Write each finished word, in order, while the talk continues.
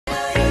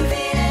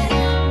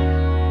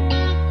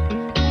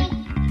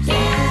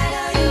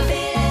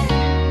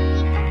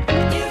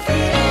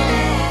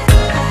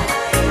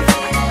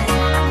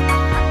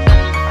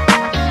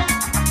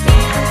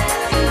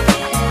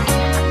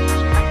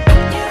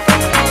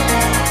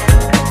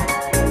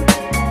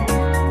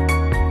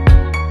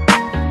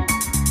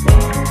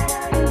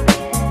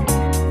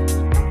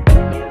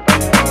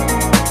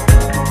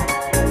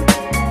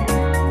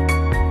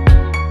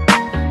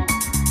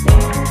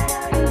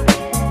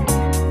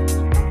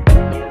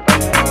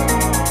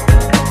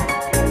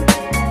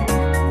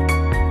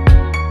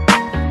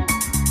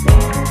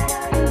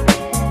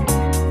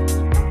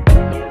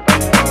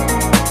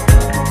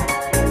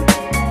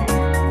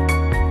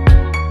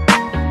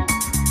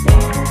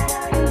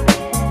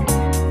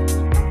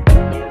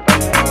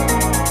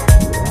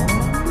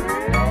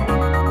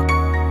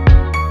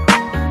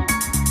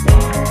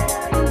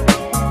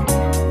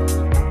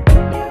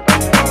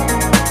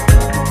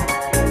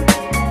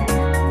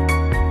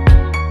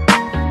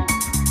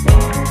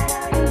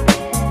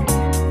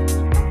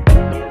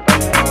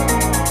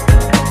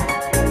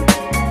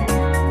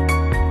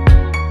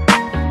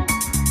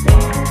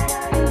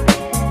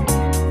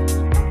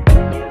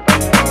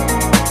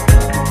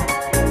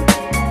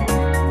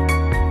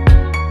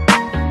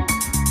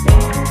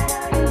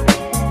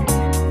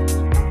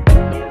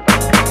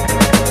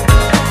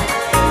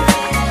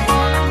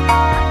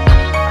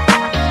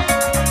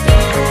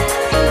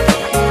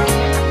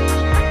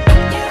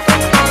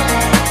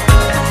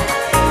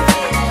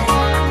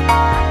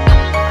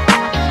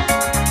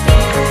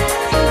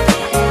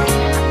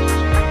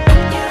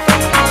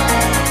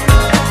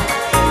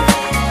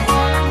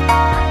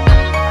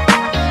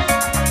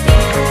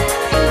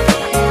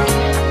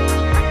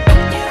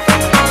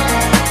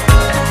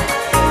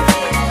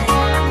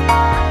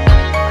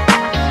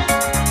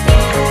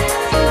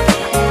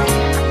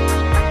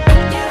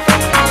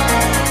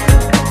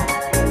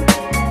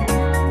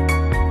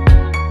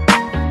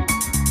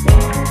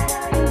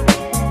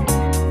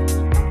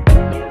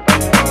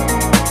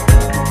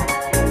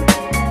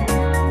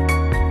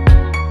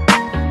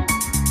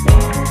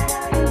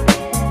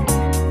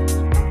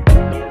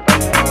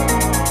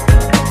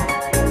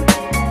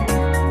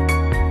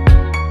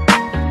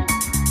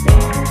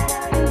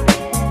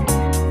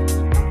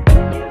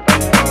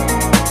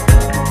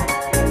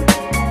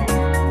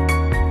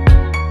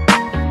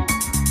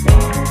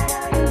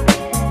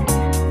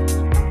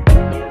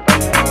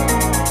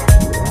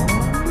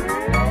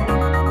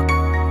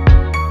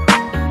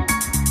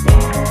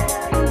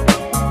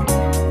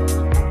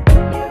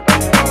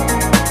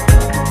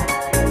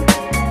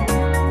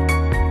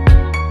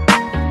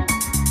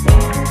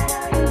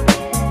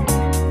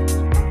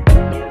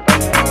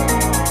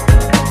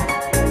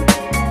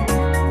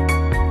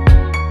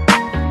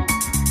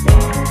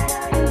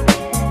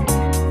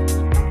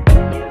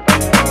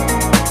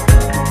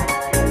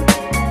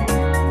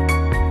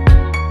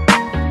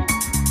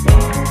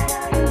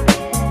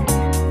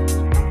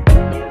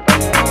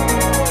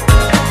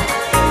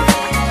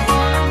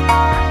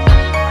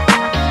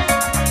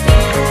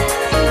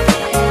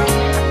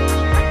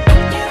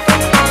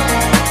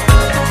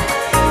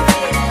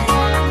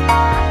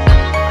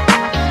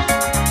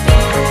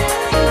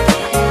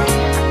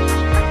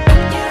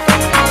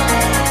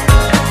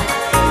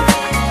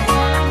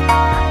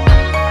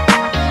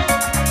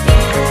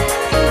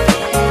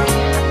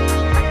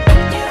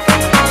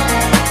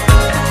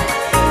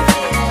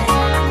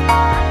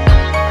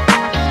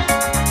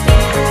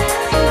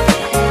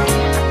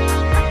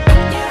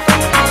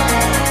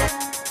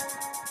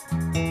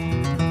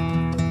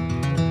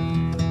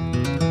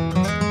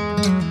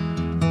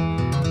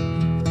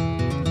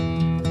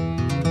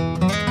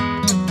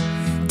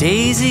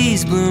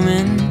daisies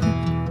blooming,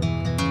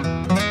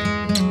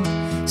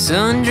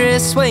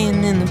 sundress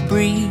swaying in the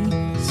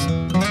breeze.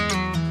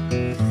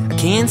 I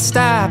can't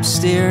stop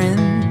staring.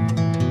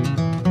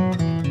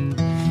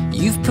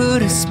 You've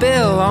put a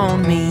spell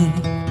on me,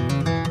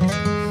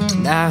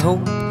 and I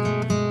hope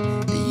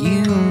that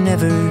you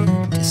never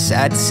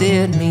decide to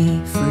set me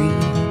free.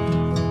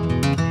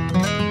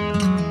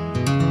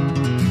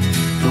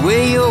 The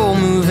way you're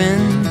moving,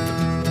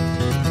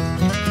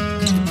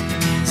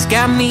 it's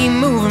got me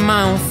moving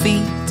my own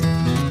feet.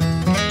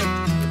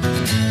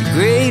 The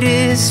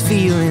greatest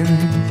feeling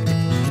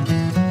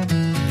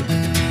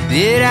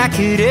that I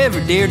could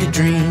ever dare to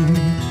dream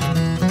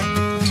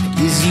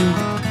is you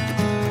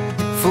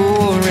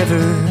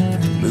forever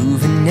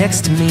moving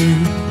next to me.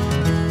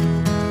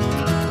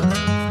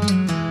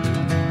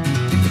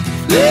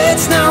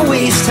 Let's not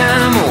waste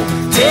time, or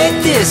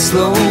take this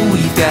slow.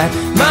 We've got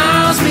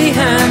miles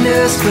behind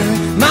us, but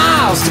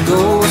miles to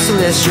go. So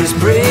let's just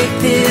break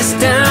this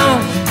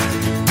down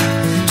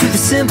to the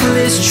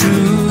simplest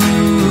truth.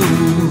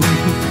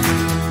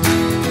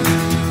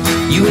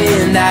 You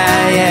and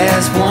I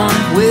as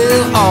one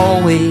will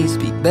always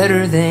be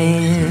better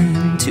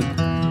than two.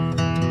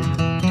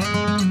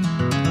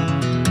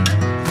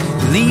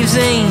 The leaves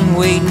ain't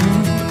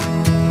waiting,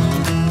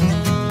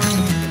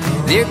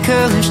 their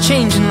colors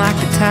changing like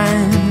the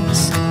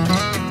times.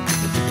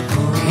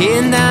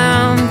 And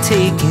I'm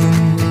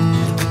taking,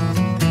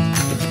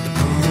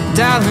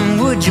 darling,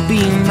 would you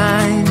be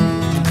mine?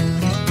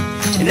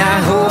 And I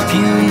hope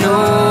you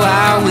know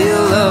I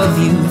will love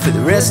you for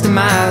the rest of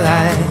my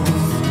life.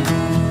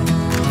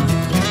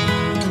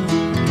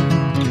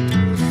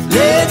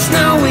 Let's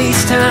not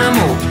waste time,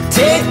 or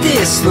take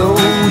this slow.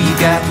 You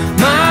got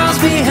miles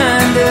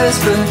behind us,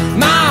 but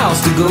miles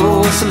to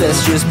go. So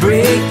let's just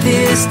break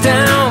this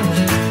down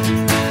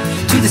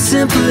to the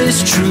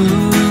simplest truth.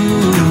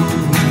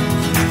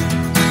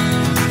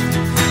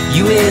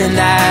 You and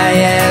I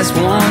as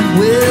one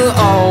will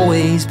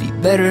always be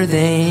better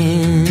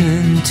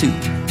than two.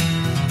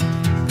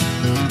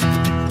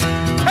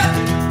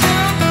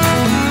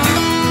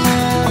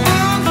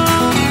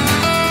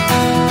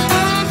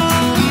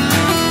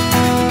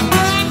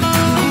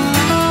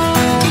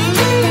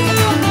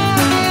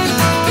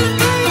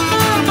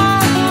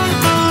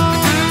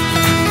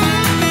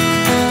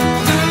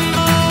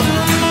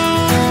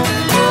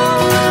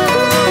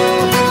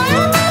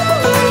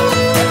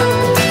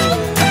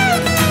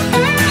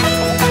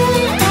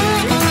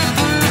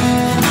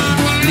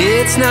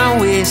 Let's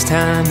not waste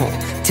time, or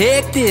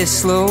take this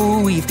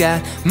slow. We've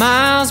got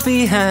miles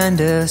behind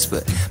us,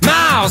 but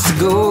miles to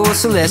go.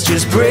 So let's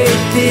just break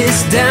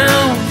this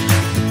down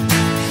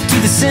to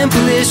the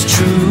simplest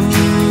truth.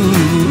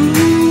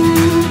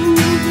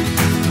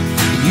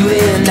 You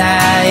and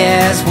I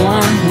as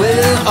one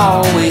will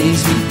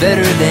always be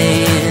better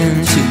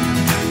than two.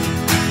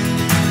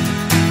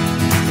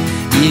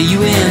 Yeah,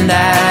 you and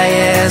I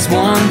as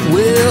one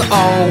will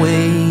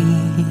always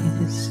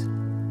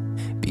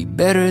be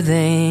better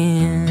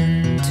than